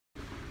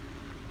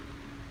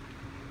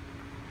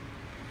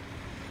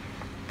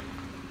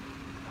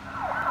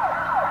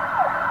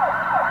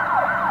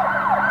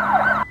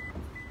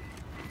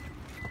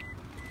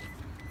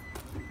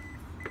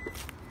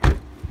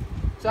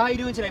how you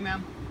doing today,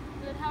 ma'am?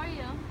 Good, how are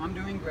you? I'm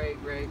doing great.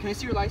 Can I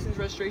see your license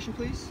registration,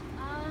 please?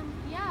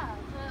 Yeah,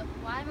 but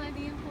why am I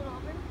being pulled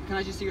over? Can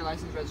I just see your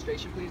license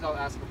registration, please? I'll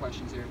ask some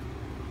questions here.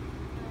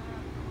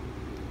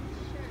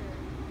 Sure.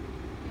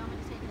 You want me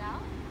to take it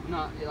out?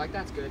 No, yeah, like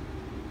that's good.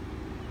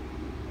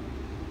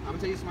 I'm gonna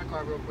take this to my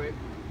car real quick.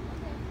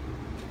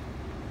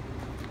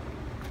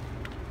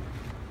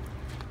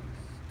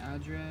 Okay.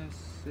 Address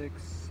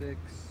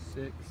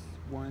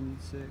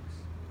 66616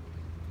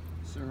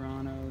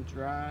 Serrano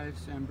Drive,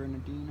 San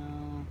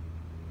Bernardino.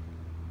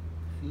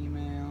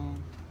 Female.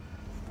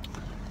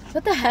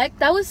 What the heck?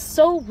 That was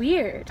so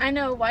weird. I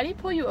know. Why did he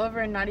pull you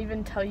over and not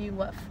even tell you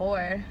what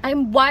for?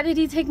 Why did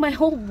he take my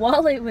whole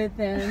wallet with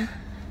him?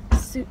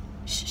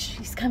 Shh,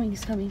 he's coming.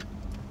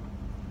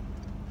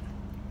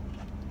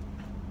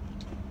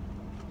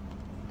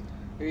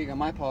 Here you go.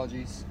 My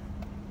apologies.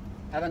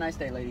 Have a nice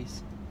day,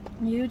 ladies.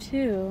 You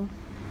too.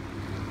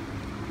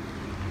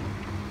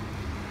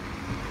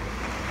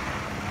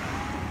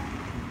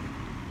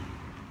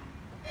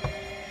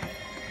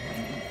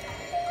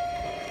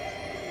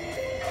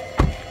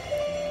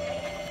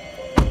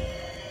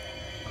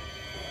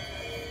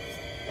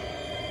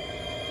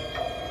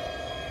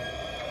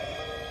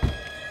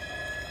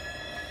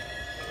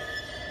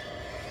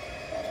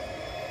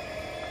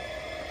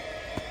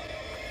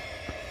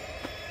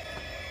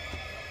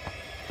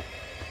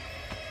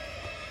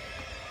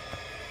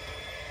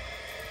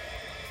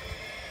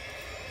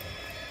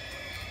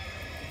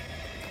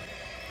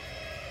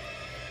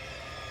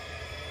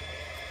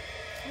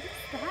 What is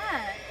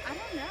that? I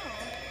don't know.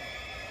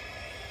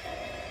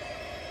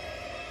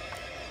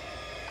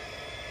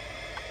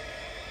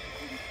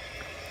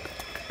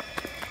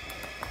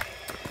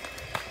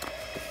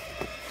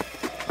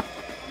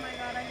 Oh my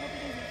god, I hope he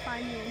doesn't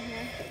find me in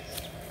here.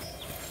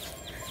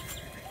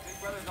 Big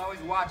brother's always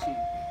watching.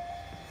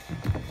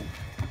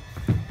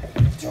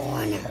 Don't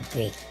wanna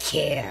be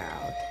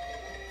killed.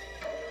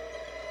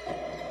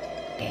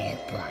 Big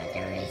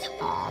brother is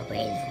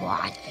always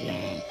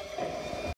watching.